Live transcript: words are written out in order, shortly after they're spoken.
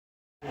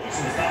So the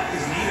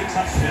Falcons need a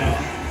touchdown,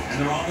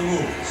 and they're on the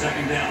move.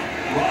 Second down.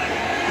 Right.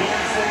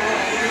 Going for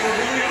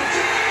Julio.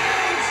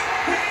 Jones!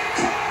 He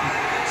caught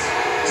it!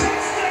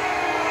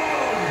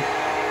 Touchdown!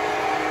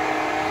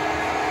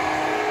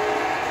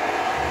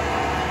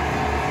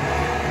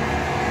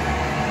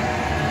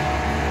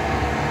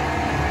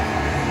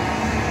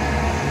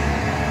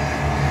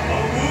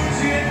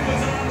 Awuzie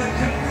was on the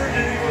cover,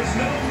 and he was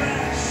no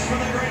match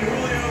for the great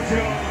Julio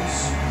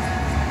Jones.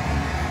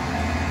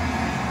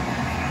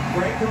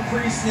 Break from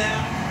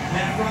pre-snap.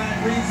 Matt Ryan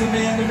reads the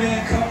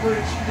man-to-man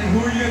coverage, and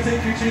who are you going to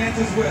take your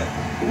chances with?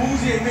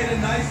 Awuzie made a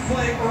nice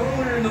play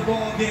earlier in the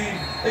ball game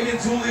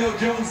against Julio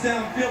Jones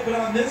downfield, but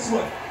on this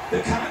one,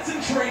 the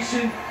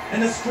concentration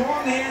and the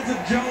strong hands of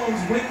Jones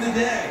win the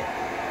day.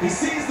 He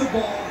sees the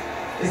ball,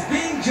 is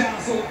being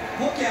jostled,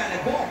 look at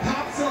it, ball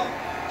pops up,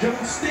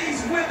 Jones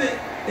stays with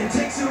it and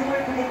takes it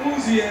away from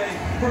Awuzie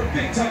for a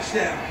big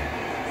touchdown.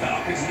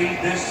 Falcons need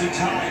this to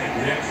tie it.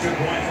 The extra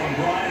point from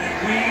Brian, and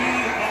we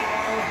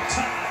are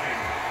tied.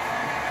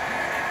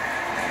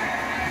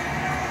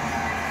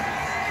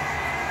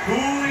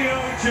 Julio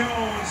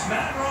Jones.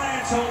 Matt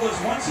Ryan told us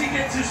once he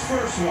gets his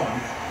first one,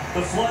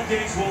 the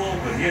floodgates will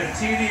open. He had a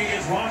TD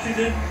against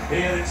Washington. He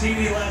had a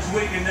TD last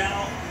week, and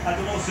now at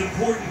the most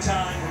important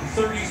time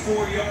from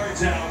 34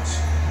 yards out.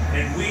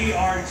 And we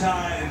are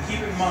tied. And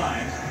keep in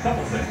mind, a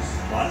couple things.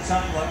 A lot of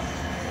time left.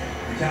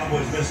 The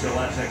Cowboys missed their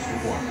last extra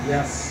point.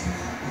 Yes.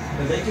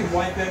 But they can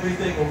wipe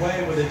everything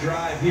away with a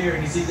drive here,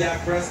 and you see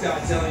Dak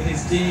Prescott telling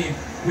his team,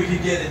 we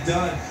can get it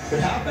done.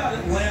 But how about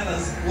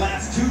Atlanta's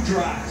last two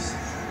drives?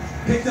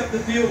 Picked up the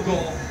field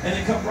goal, and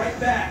then come right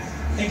back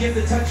and get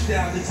the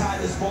touchdown to tie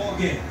this ball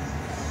game.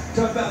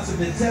 Talk about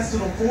some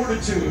intestinal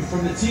fortitude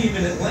from the team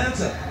in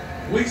Atlanta.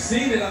 We've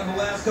seen it on the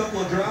last couple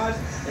of drives,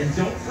 and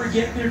don't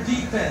forget their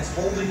defense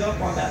holding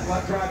up on that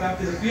left drive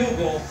after the field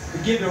goal to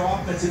give their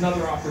offense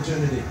another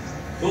opportunity.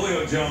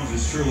 Julio Jones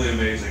is truly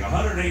amazing.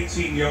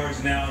 118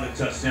 yards now and a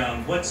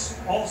touchdown. Let's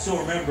also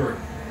remember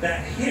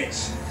that hit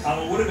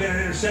would have been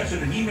an interception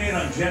that he made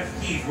on Jeff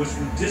Heath, which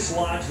would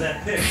dislodge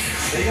that pick.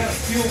 They got a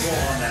field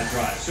goal on that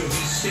drive, so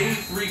he saved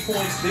 3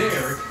 points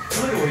there.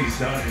 Look at what he's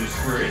done in his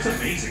career. It's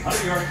amazing.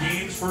 100-yard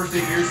games, first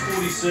 8 years,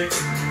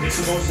 46. It's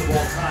the most of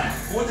all time.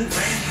 More than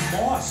Randy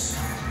Moss.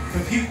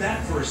 Compute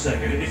that for a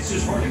second. It's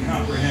just hard to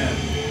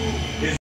comprehend.